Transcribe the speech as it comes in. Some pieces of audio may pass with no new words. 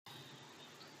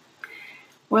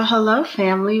Well, hello,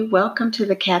 family. Welcome to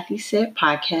the Kathy Said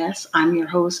podcast. I'm your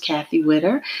host, Kathy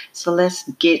Witter. So let's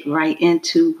get right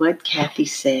into what Kathy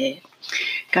said.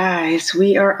 Guys,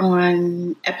 we are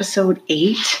on episode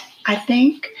 8, I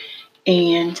think.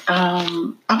 And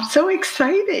I'm so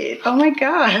excited. Oh my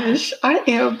gosh. I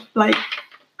am like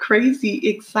crazy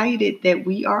excited that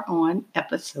we are on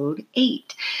episode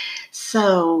 8.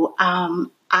 So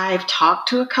I've talked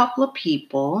to a couple of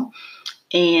people.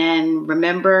 And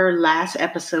remember last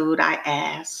episode, I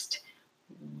asked,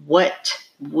 what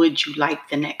would you like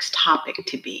the next topic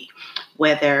to be?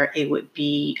 Whether it would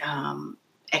be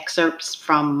excerpts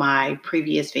from my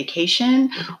previous vacation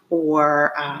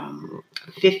or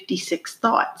 56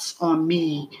 thoughts on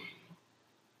me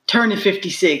turning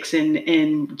 56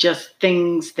 and just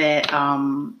things that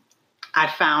I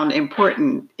found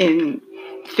important in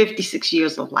 56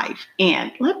 years of life.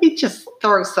 And let me just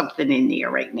throw something in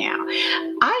there right now.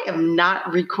 I am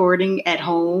not recording at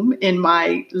home in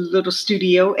my little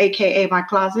studio, aka my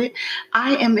closet.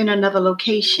 I am in another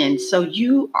location. So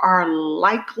you are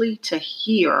likely to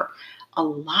hear a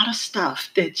lot of stuff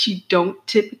that you don't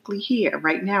typically hear.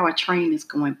 Right now, a train is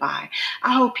going by.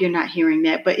 I hope you're not hearing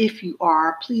that, but if you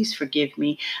are, please forgive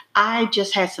me. I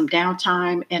just had some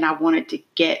downtime and I wanted to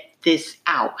get this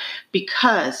out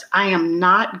because I am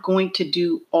not going to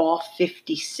do all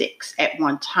 56 at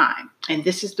one time. And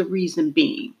this is the reason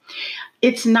being.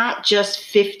 It's not just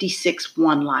 56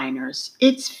 one-liners.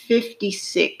 It's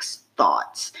 56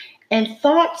 thoughts. And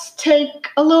thoughts take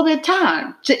a little bit of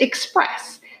time to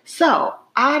express. So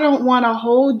I don't want to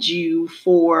hold you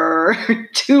for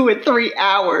 2 or 3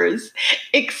 hours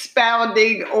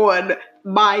expounding on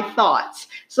my thoughts.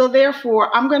 So therefore,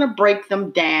 I'm going to break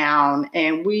them down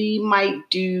and we might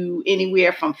do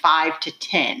anywhere from 5 to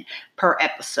 10 per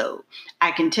episode.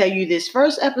 I can tell you this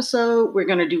first episode, we're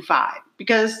going to do 5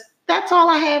 because that's all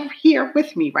I have here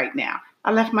with me right now.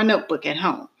 I left my notebook at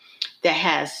home that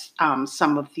has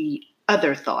some of the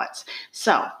other thoughts.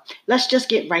 So let's just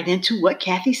get right into what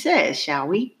Kathy says, shall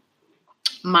we?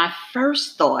 My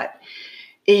first thought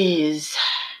is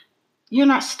you're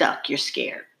not stuck, you're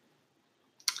scared.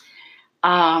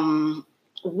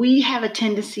 We have a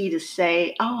tendency to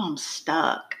say, oh, I'm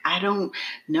stuck. I don't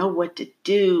know what to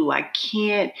do. I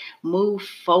can't move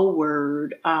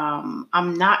forward. I'm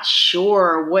not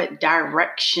sure what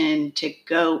direction to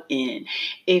go in.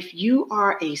 If you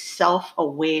are a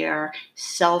self-aware,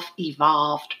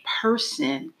 self-evolved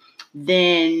person,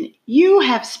 then you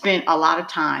have spent a lot of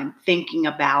time thinking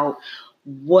about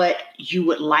what you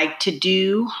would like to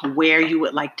do, where you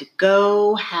would like to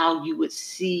go, how you would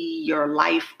see your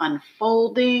life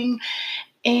unfolding.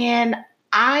 And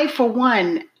I, for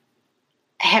one,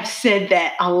 have said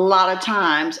that a lot of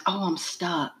times. Oh, I'm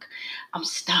stuck. I'm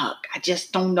stuck. I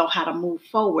just don't know how to move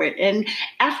forward. And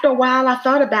after a while, I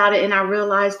thought about it and I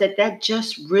realized that that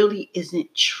just really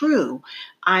isn't true.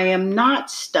 I am not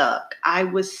stuck. I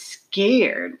was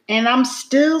scared and I'm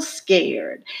still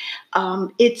scared.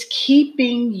 It's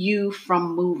keeping you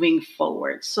from moving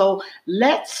forward. So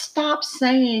let's stop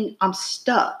saying I'm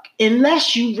stuck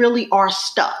unless you really are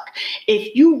stuck.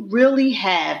 If you really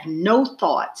have no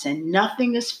thoughts and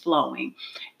nothing is flowing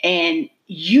and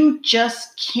you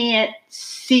just can't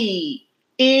see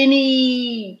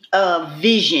any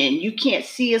vision, you can't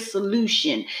see a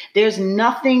solution, there's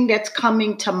nothing that's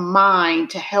coming to mind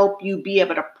to help you be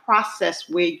able to process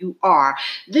where you are,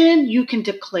 then you can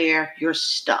declare you're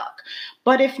stuck.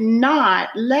 But if not,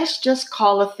 let's just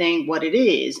call a thing what it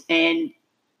is, and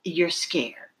you're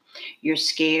scared. You're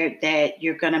scared that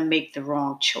you're going to make the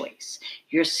wrong choice.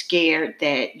 You're scared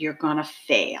that you're going to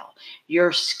fail.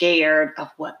 You're scared of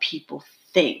what people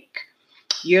think.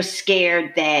 You're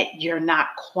scared that you're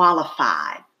not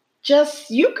qualified.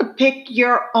 Just, you could pick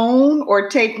your own or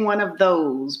take one of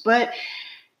those. But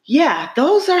yeah,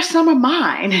 those are some of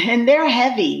mine and they're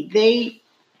heavy. They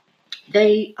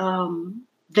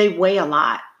weigh a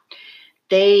lot.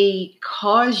 They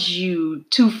cause you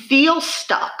to feel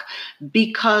stuck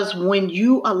because when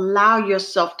you allow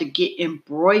yourself to get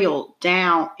embroiled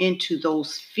down into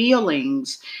those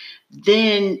feelings,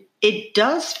 then it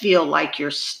does feel like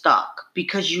you're stuck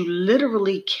because you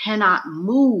literally cannot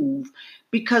move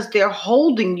because they're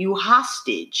holding you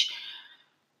hostage.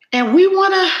 And we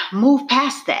want to move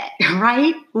past that,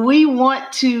 right? We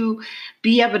want to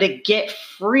be able to get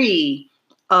free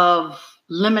of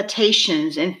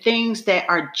limitations and things that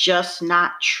are just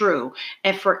not true.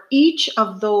 And for each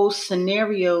of those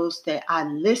scenarios that I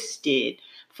listed,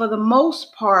 for the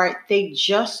most part, they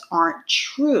just aren't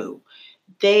true.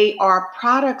 They are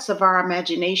products of our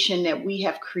imagination that we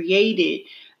have created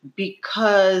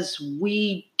because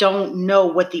we don't know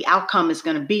what the outcome is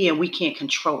going to be and we can't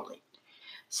control it.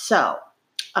 So,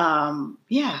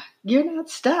 yeah, you're not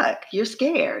stuck. You're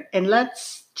scared. And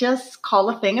let's just call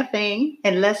a thing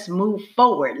and let's move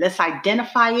forward. Let's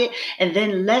identify it and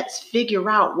then let's figure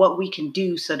out what we can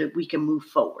do so that we can move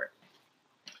forward.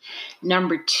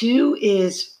 Number two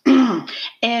is,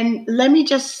 and let me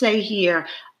just say here,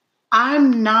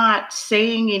 I'm not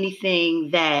saying anything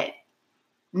that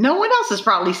no one else has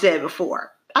probably said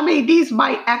before. I mean, these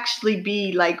might actually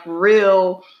be like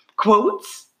real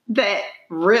quotes that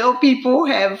real people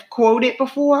have quoted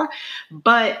before,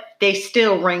 but they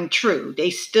still ring true. They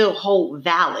still hold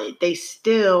valid. They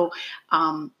still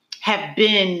have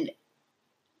been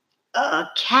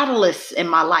catalysts in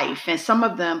my life, and some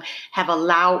of them have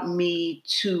allowed me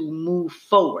to move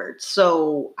forward.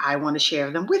 So I want to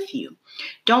share them with you.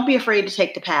 Don't be afraid to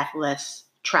take the path less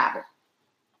traveled.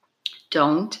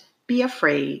 Don't be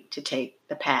afraid to take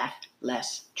the path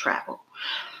less traveled.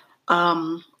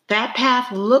 That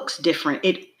path looks different.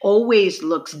 It always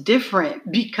looks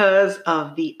different because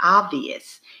of the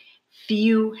obvious.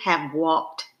 Few have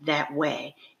walked that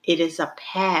way. It is a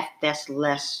path that's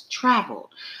less traveled.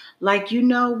 Like,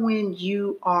 when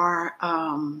you are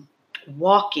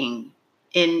walking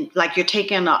like you're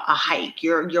taking a hike,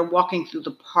 you're walking through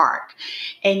the park,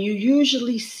 and you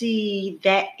usually see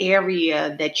that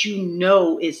area that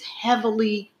is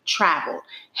heavily traveled,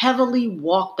 heavily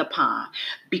walked upon,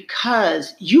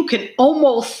 because you can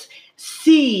almost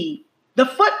see the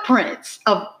footprints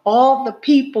of all the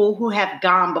people who have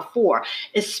gone before,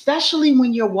 especially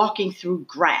when you're walking through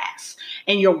grass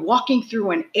and you're walking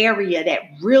through an area that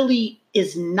really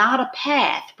is not a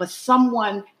path, but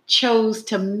someone chose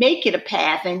to make it a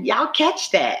path. And y'all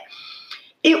catch that.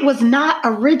 It was not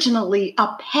originally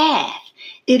a path.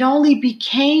 It only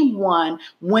became one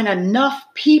when enough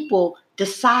people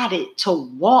decided to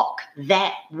walk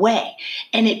that way.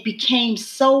 And it became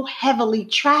so heavily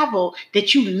traveled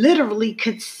that you literally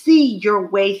could see your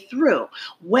way through.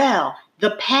 Well,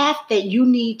 the path that you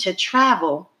need to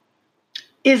travel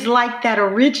is like that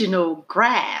original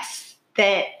grass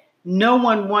that no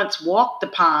one once walked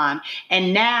upon.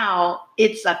 And now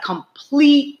it's a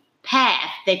complete path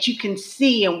that you can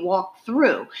see and walk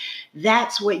through.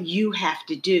 That's what you have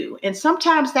to do. And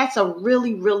sometimes that's a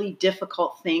really, really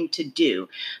difficult thing to do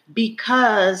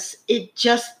because it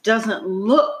just doesn't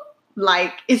look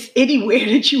like it's anywhere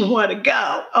that you want to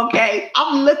go. Okay.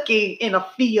 I'm looking in a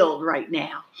field right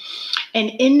now. And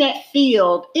in that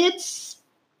field, it's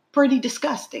pretty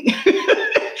disgusting.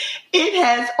 It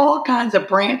has all kinds of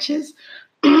branches.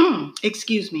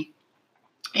 Excuse me.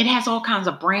 It has all kinds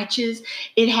of branches.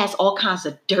 It has all kinds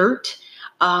of dirt.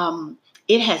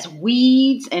 It has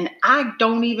weeds, and I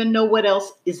don't even know what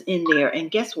else is in there.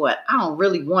 And guess what? I don't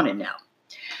really want to know.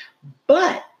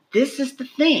 But this is the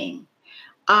thing.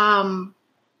 That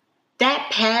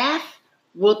path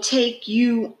will take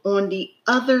you on the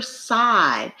other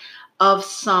side of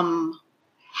some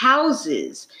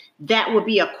houses that would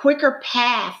be a quicker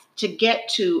path to get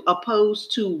to,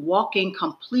 opposed to walking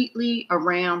completely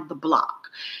around the block.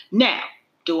 Now,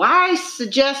 do I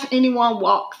suggest anyone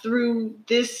walk through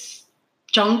this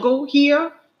jungle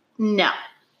here? No,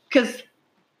 because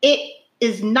it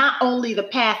is not only the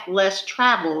path less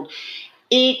traveled,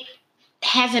 it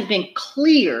hasn't been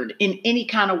cleared in any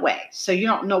kind of way. So you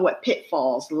don't know what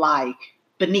pitfalls lie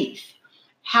beneath.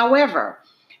 However,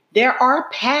 there are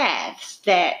paths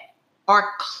that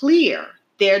are clear.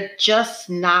 They're just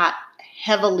not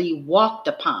heavily walked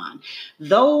upon.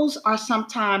 Those are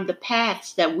sometimes the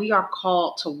paths that we are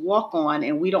called to walk on,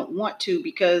 and we don't want to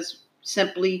because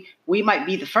simply we might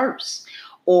be the first.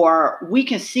 Or we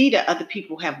can see that other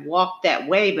people have walked that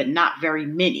way, but not very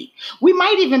many. We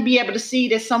might even be able to see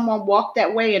that someone walked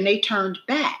that way and they turned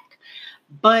back.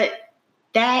 But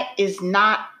that is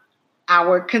not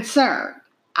our concern.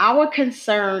 Our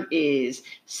concern is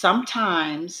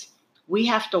sometimes we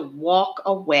have to walk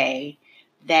a way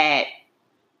that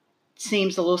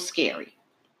seems a little scary,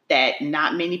 that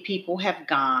not many people have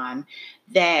gone,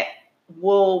 that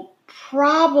will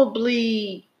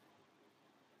probably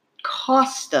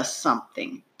cost us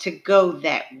something to go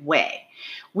that way.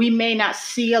 We may not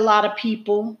see a lot of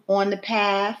people on the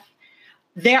path.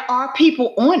 There are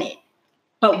people on it,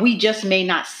 but we just may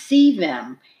not see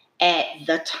them at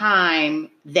the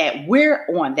time that we're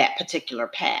on that particular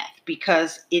path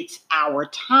because it's our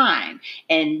time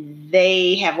and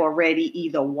they have already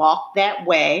either walked that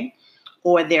way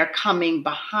or they're coming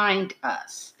behind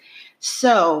us.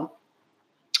 So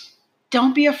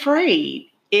don't be afraid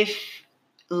if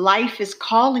life is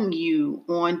calling you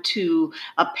onto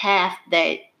a path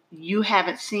that you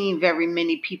haven't seen very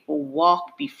many people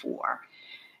walk before.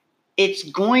 It's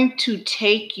going to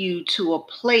take you to a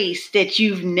place that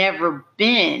you've never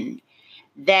been,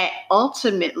 that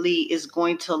ultimately is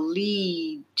going to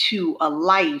lead to a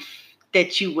life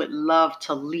that you would love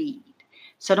to lead.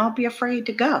 So don't be afraid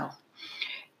to go.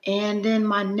 And then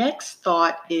my next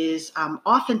thought is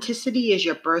authenticity is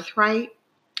your birthright,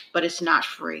 but it's not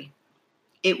free.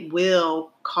 It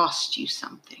will cost you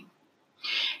something.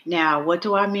 Now, what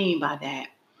do I mean by that?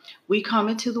 We come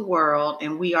into the world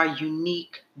and we are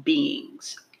unique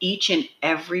beings. Each and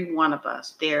every one of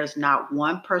us. There's not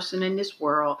one person in this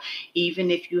world,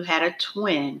 even if you had a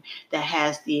twin, that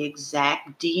has the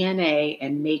exact DNA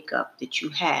and makeup that you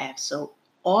have. So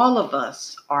all of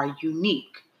us are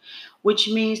unique, which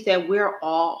means that we're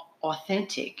all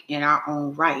authentic in our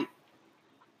own right.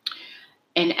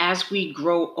 And as we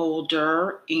grow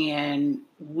older and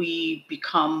we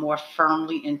become more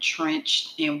firmly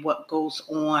entrenched in what goes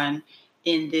on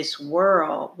in this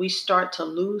world, we start to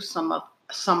lose some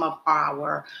of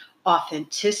our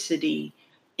authenticity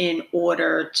in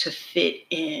order to fit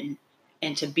in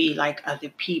and to be like other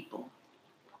people,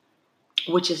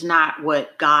 which is not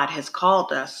what God has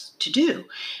called us to do.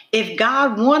 If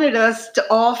God wanted us to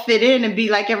all fit in and be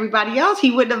like everybody else,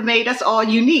 he wouldn't have made us all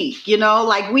unique.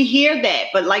 Like we hear that,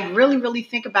 but like really, really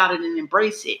think about it and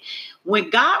embrace it.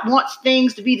 When God wants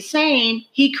things to be the same,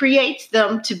 he creates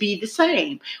them to be the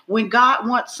same. When God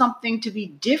wants something to be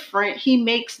different, he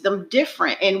makes them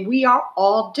different. And we are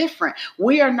all different.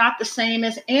 We are not the same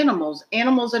as animals.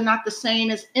 Animals are not the same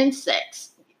as insects.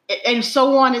 And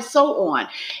so on and so on.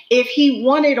 If he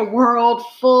wanted a world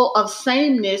full of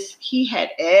sameness, he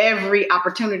had every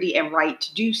opportunity and right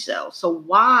to do so. So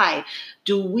why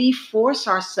do we force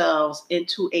ourselves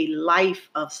into a life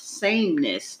of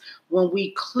sameness when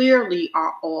we clearly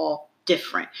are all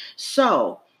different?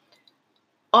 So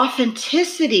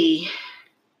authenticity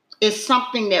is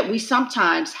something that we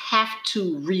sometimes have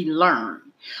to relearn.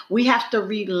 We have to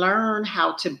relearn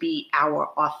how to be our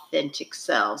authentic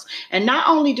selves. And not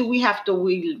only do we have to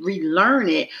relearn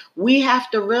it, we have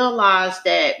to realize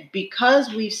that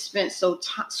because we've spent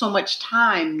so much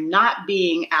time not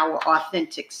being our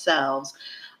authentic selves,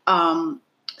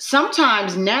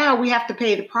 sometimes now we have to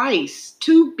pay the price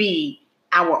to be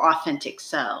our authentic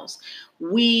selves.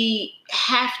 We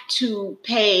have to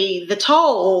pay the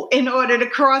toll in order to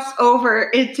cross over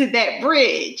into that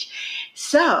bridge.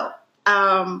 So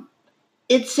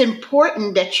it's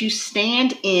important that you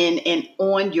stand in and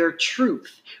on your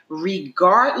truth,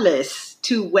 regardless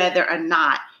to whether or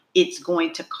not it's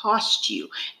going to cost you.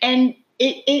 And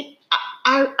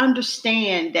I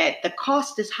understand that the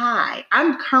cost is high.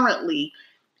 I'm currently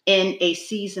in a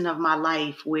season of my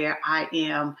life where I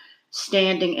am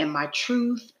standing in my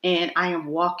truth and I am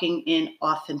walking in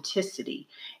authenticity.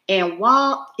 And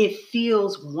while it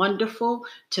feels wonderful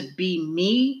to be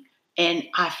me, and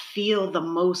I feel the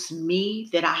most me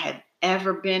that I have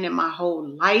ever been in my whole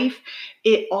life,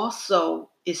 it also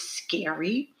is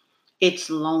scary, it's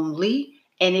lonely,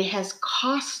 and it has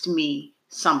cost me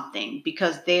something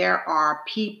because there are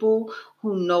people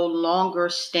who no longer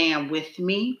stand with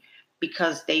me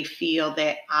because they feel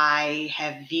that I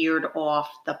have veered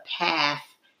off the path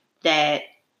that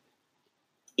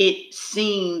it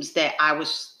seems that I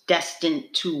was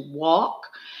destined to walk.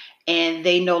 And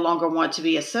they no longer want to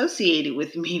be associated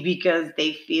with me because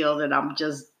they feel that I'm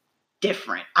just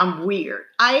different. I'm weird.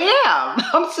 I am.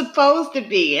 I'm supposed to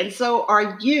be. And so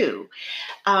are you.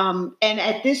 And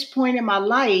at this point in my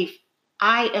life,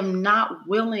 I am not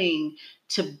willing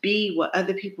to be what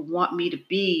other people want me to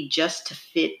be just to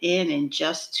fit in and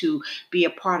just to be a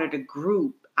part of the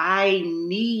group. I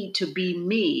need to be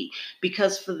me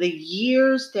because for the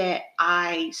years that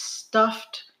I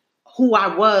stuffed who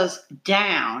I was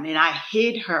down and I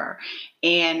hid her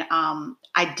and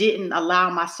I didn't allow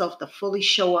myself to fully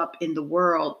show up in the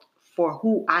world for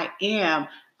who I am,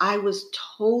 I was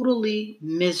totally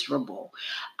miserable.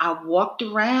 I walked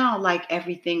around like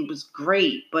everything was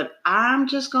great, but I'm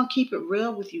just going to keep it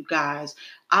real with you guys.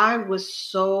 I was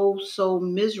so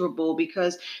miserable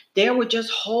because there were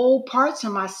just whole parts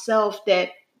of myself that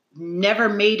never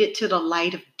made it to the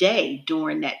light of day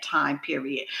during that time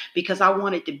period because I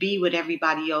wanted to be what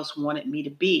everybody else wanted me to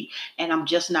be. And I'm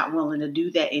just not willing to do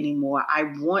that anymore.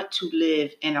 I want to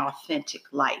live an authentic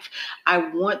life. I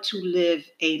want to live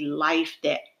a life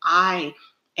that I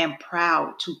am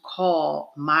proud to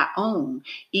call my own,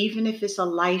 even if it's a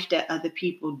life that other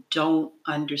people don't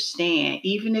understand,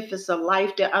 even if it's a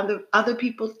life that other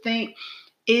people think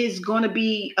is going to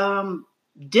be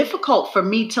difficult for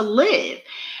me to live.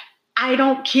 I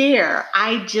don't care.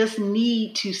 I just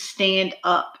need to stand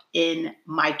up in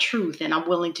my truth, and I'm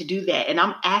willing to do that. And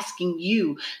I'm asking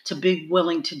you to be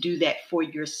willing to do that for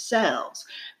yourselves.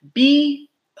 Be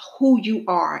who you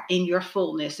are in your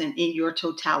fullness and in your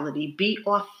totality. Be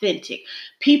authentic.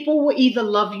 People will either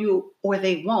love you or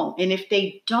they won't. And if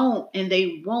they don't and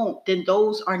they won't, then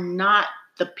those are not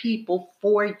the people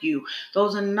for you.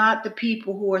 Those are not the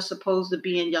people who are supposed to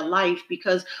be in your life,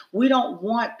 because we don't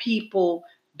want people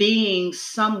being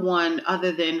someone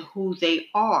other than who they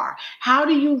are. How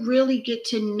do you really get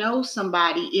to know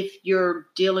somebody if you're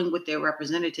dealing with their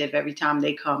representative every time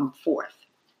they come forth?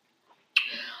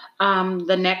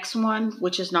 The next one,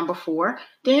 which is number 4,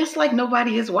 dance like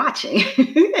nobody is watching.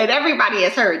 And everybody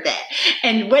has heard that.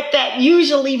 And what that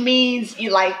usually means,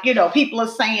 people are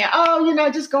saying, oh,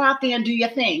 just go out there and do your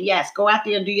thing. Yes, go out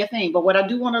there and do your thing. But what I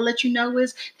do want to let you know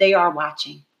is they are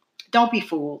watching. Don't be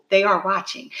fooled. They are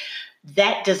watching.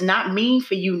 That does not mean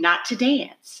for you not to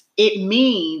dance. It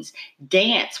means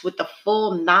dance with the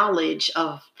full knowledge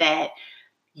of that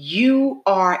you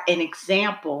are an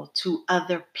example to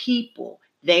other people.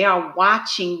 They are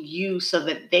watching you so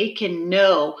that they can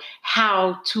know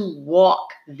how to walk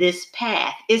this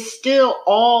path. It's still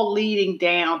all leading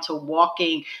down to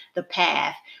walking the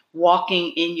path,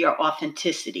 walking in your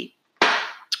authenticity.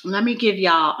 Let me give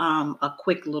y'all a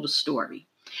quick little story.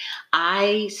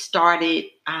 I started,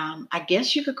 I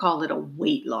guess you could call it a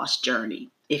weight loss journey,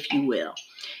 if you will.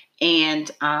 And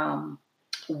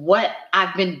what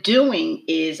I've been doing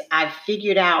is I've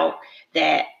figured out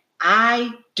that I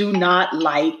do not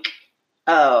like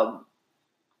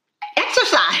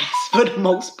exercise for the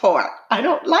most part. I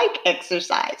don't like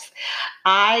exercise.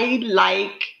 I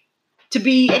like to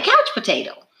be a couch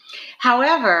potato.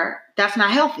 However, that's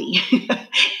not healthy.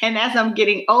 And as I'm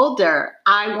getting older,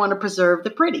 I want to preserve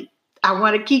the pretty. I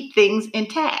want to keep things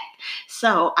intact.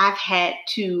 So I've had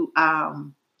to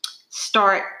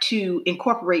start to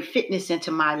incorporate fitness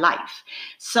into my life.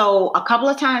 So a couple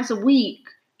of times a week,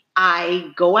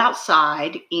 I go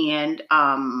outside and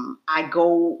I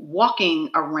go walking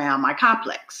around my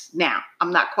complex. Now,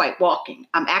 I'm not quite walking.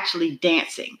 I'm actually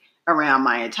dancing around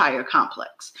my entire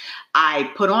complex.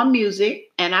 I put on music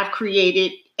and I've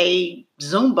created a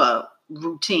Zumba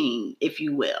routine, if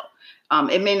you will.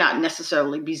 It may not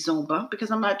necessarily be Zumba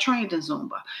because I'm not trained in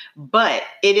Zumba, but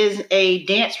it is a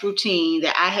dance routine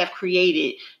that I have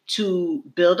created to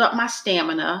build up my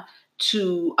stamina,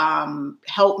 to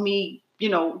help me,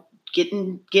 get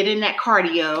in that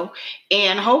cardio,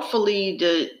 and hopefully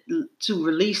to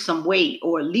release some weight,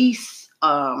 or at least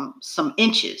some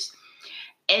inches.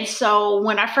 And so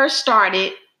when I first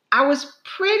started, I was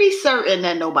pretty certain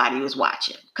that nobody was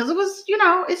watching, because it was,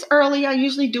 it's early. I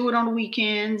usually do it on the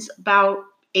weekends, about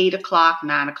 8 o'clock,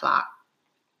 9 o'clock.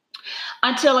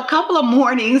 Until a couple of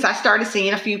mornings, I started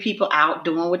seeing a few people out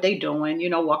doing what they're doing,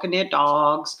 walking their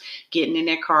dogs, getting in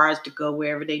their cars to go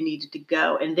wherever they needed to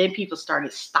go. And then people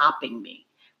started stopping me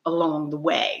along the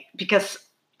way, because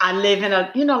I live in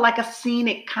a, like a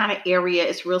scenic kind of area.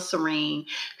 It's real serene.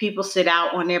 People sit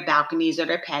out on their balconies or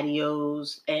their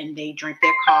patios and they drink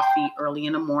their coffee early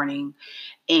in the morning.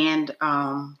 And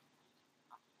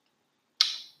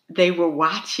they were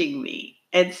watching me.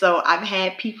 And so I've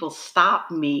had people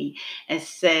stop me and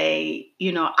say,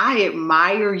 I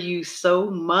admire you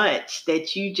so much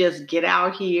that you just get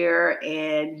out here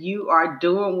and you are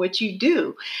doing what you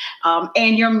do.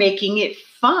 And you're making it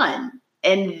fun.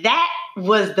 And that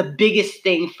was the biggest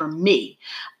thing for me.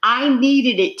 I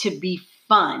needed it to be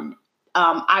fun.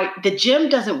 The gym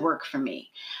doesn't work for me.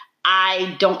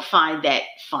 I don't find that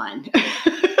fun.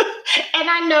 And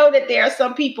I know that there are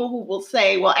some people who will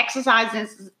say, well,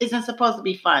 exercise isn't supposed to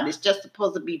be fun. It's just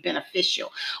supposed to be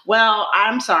beneficial. Well,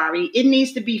 I'm sorry. It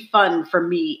needs to be fun for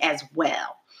me as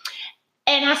well.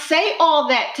 And I say all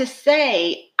that to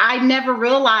say, I never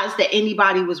realized that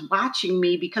anybody was watching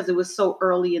me because it was so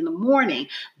early in the morning.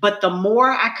 But the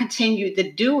more I continued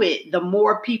to do it, the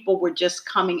more people were just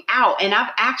coming out. And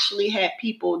I've actually had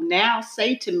people now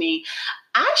say to me,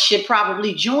 I should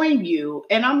probably join you.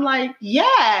 And I'm like,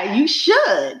 yeah, you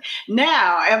should.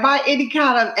 Now, am I any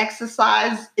kind of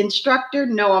exercise instructor?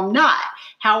 No, I'm not.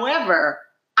 However,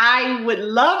 I would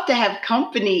love to have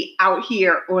company out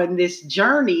here on this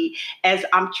journey as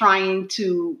I'm trying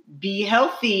to be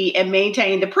healthy and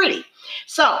maintain the pretty.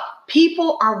 So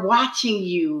people are watching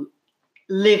you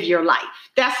live your life.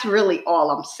 That's really all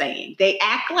I'm saying. They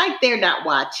act like they're not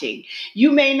watching.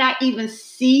 You may not even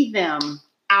see them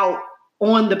out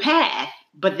on the path,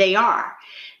 but they are.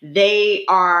 They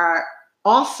are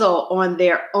also on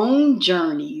their own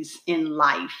journeys in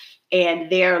life,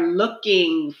 and they're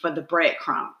looking for the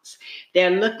breadcrumbs.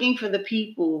 They're looking for the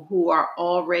people who are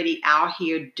already out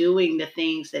here doing the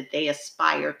things that they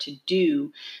aspire to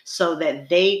do so that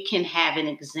they can have an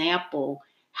example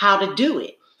how to do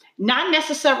it. Not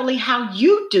necessarily how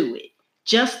you do it,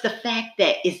 just the fact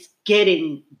that it's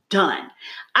getting done.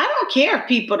 I don't care if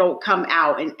people don't come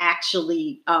out and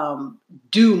actually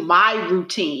do my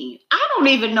routine. I don't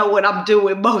even know what I'm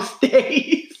doing most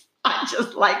days. I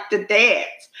just like to dance.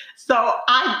 So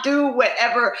I do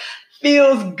whatever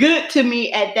feels good to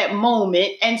me at that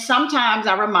moment. And sometimes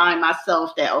I remind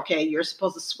myself that, okay, you're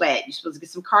supposed to sweat. You're supposed to get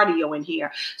some cardio in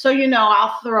here. So,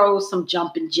 I'll throw some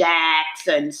jumping jacks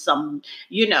and some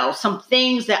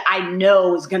things that I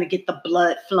know is going to get the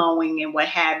blood flowing and what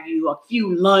have you, a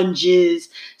few lunges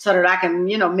so that I can,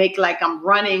 make like I'm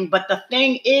running. But the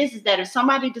thing is that if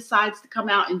somebody decides to come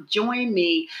out and join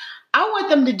me, I want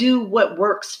them to do what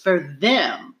works for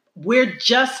them. We're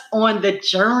just on the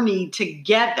journey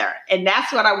together. And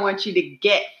that's what I want you to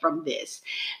get from this,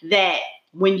 that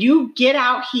when you get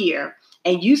out here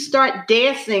and you start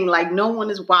dancing like no one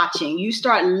is watching, you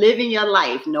start living your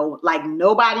life, like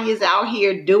nobody is out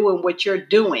here doing what you're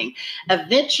doing,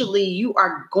 eventually you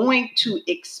are going to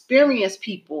experience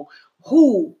people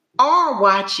who are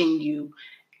watching you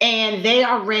and they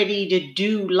are ready to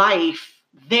do life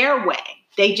their way.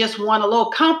 They just want a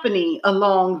little company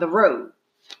along the road.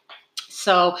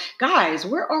 So, guys,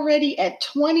 we're already at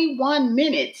 21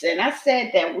 minutes, and I said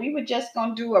that we were just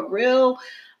going to do a real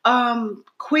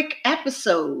quick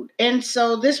episode. And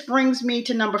so this brings me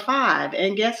to number 5.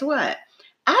 And guess what?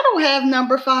 I don't have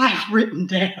number 5 written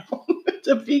down,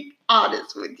 to be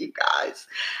honest with you guys.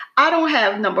 I don't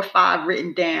have number 5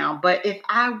 written down, but if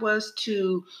I was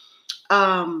to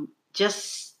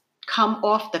just come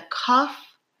off the cuff,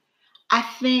 I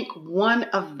think one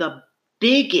of the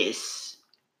biggest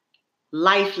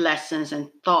life lessons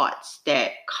and thoughts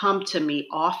that come to me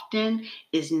often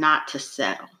is not to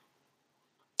settle.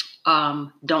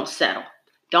 Don't settle.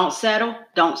 Don't settle.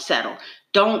 Don't settle.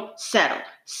 Don't settle.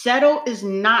 Settle is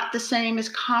not the same as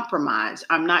compromise.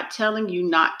 I'm not telling you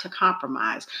not to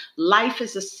compromise. Life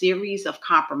is a series of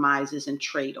compromises and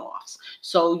trade-offs.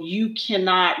 So you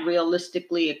cannot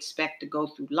realistically expect to go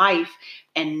through life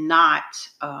and not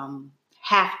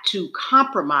have to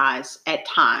compromise at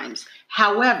times.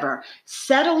 However,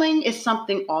 settling is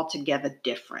something altogether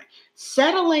different.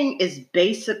 Settling is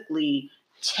basically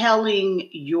telling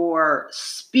your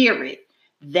spirit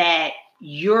that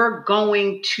you're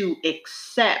going to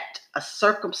accept a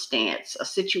circumstance, a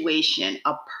situation,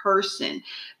 a person,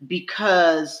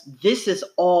 because this is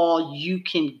all you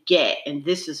can get and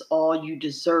this is all you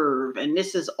deserve and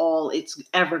this is all it's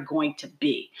ever going to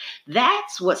be.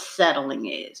 That's what settling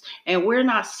is. And we're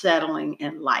not settling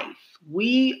in life.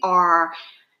 We are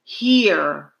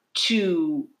here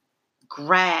to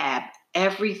grab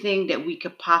everything that we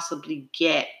could possibly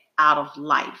get out of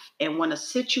life. And when a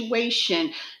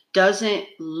situation doesn't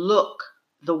look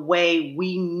the way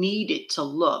we need it to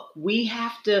look, we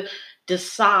have to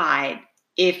decide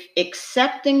if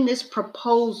accepting this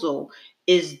proposal,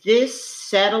 is this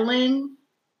settling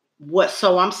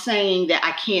so I'm saying that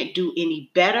I can't do any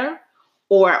better,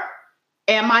 or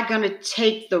am I going to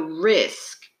take the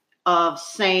risk of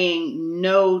saying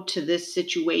no to this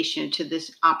situation, to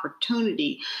this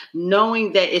opportunity,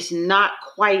 knowing that it's not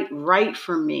quite right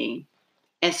for me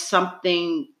and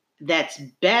something that's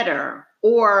better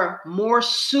or more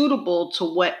suitable to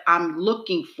what I'm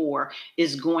looking for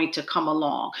is going to come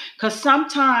along? Because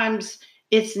sometimes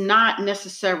it's not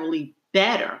necessarily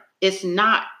better. It's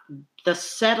not the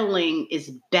settling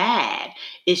is bad.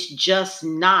 It's just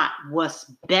not what's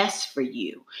best for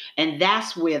you. And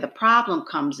that's where the problem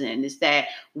comes in, is that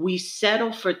we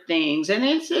settle for things, and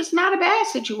it's not a bad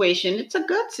situation. It's a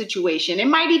good situation. It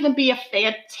might even be a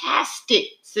fantastic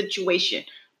situation,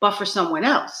 but for someone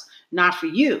else, not for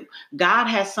you. God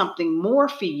has something more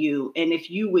for you. And if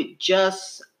you would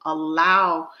just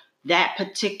allow that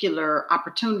particular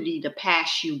opportunity to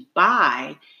pass you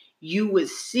by, you would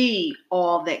see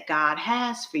all that God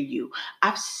has for you.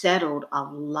 I've settled a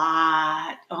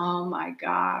lot. Oh my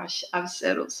gosh. I've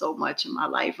settled so much in my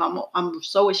life. I'm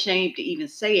so ashamed to even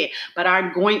say it, but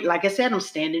like I said, I'm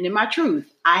standing in my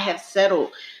truth. I have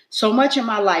settled so much in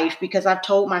my life because I've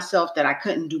told myself that I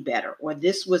couldn't do better, or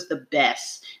this was the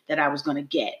best that I was going to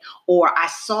get, or I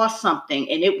saw something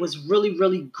and it was really,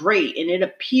 really great and it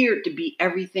appeared to be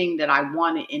everything that I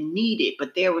wanted and needed,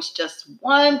 but there was just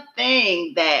one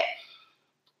thing that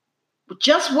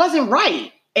just wasn't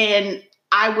right. And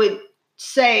I would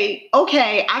say,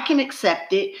 okay, I can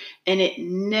accept it. And it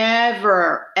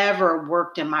never, ever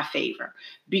worked in my favor,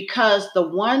 because the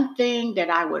one thing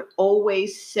that I would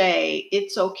always say,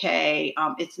 it's okay,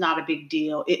 it's not a big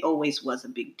deal. It always was a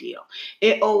big deal.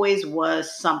 It always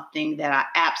was something that I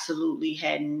absolutely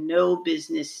had no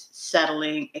business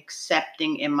settling,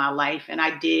 accepting in my life. And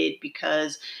I did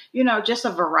because, just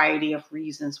a variety of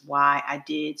reasons why I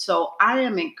did. So I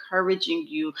am encouraging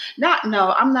you, no,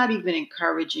 I'm not even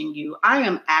encouraging you. I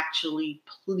am actually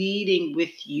pleading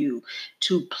with you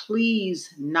to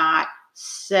please not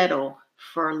settle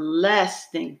for less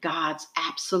than God's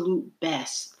absolute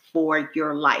best for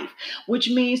your life, which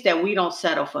means that we don't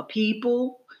settle for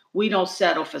people. We don't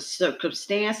settle for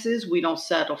circumstances. We don't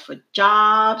settle for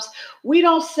jobs. We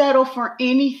don't settle for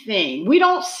anything. We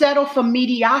don't settle for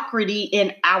mediocrity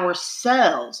in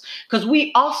ourselves, because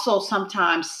we also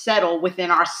sometimes settle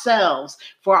within ourselves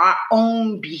for our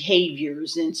own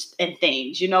behaviors and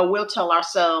things. We'll tell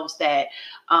ourselves that,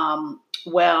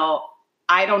 well,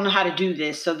 I don't know how to do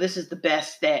this, so this is the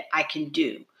best that I can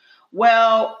do.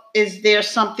 Well, is there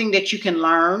something that you can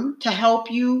learn to help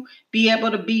you be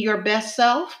able to be your best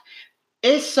self?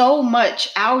 It's so much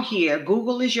out here.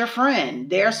 Google is your friend.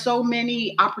 There are so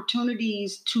many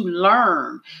opportunities to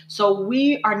learn. So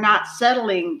we are not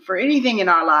settling for anything in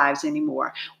our lives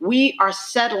anymore. We are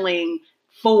settling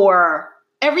for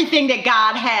everything that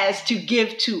God has to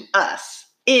give to us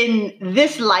in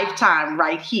this lifetime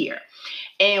right here.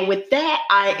 And with that,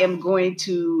 I am going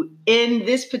to end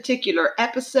this particular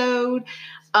episode.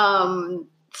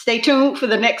 Stay tuned for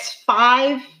the next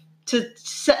 5 to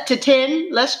 10.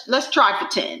 Let's try for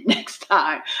 10 next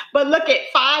time. But look, at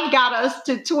 5 got us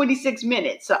to 26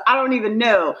 minutes. So I don't even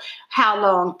know how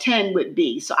long 10 would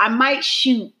be. So I might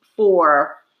shoot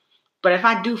for, but if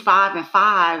I do 5 and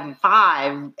 5 and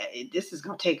 5, this is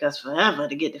going to take us forever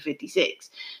to get to 56.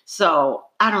 So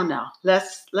I don't know.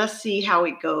 Let's see how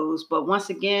it goes. But once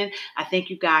again, I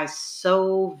thank you guys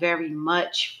so very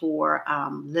much for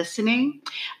listening.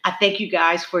 I thank you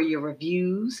guys for your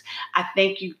reviews. I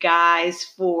thank you guys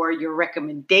for your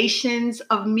recommendations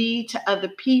of me to other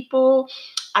people.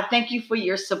 I thank you for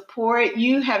your support.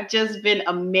 You have just been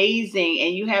amazing,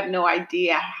 and you have no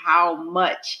idea how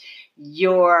much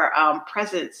your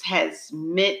presence has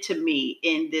meant to me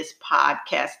in this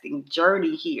podcasting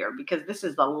journey here, because this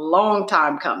is a long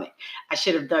time coming. I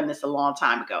should have done this a long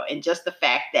time ago. And just the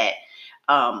fact that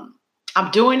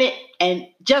I'm doing it and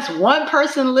just one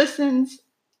person listens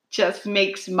just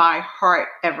makes my heart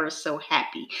ever so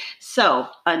happy. So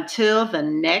until the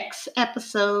next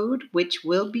episode, which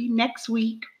will be next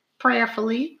week,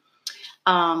 prayerfully,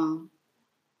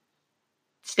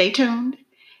 stay tuned.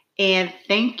 And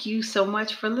thank you so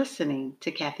much for listening to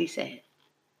Kathy Said.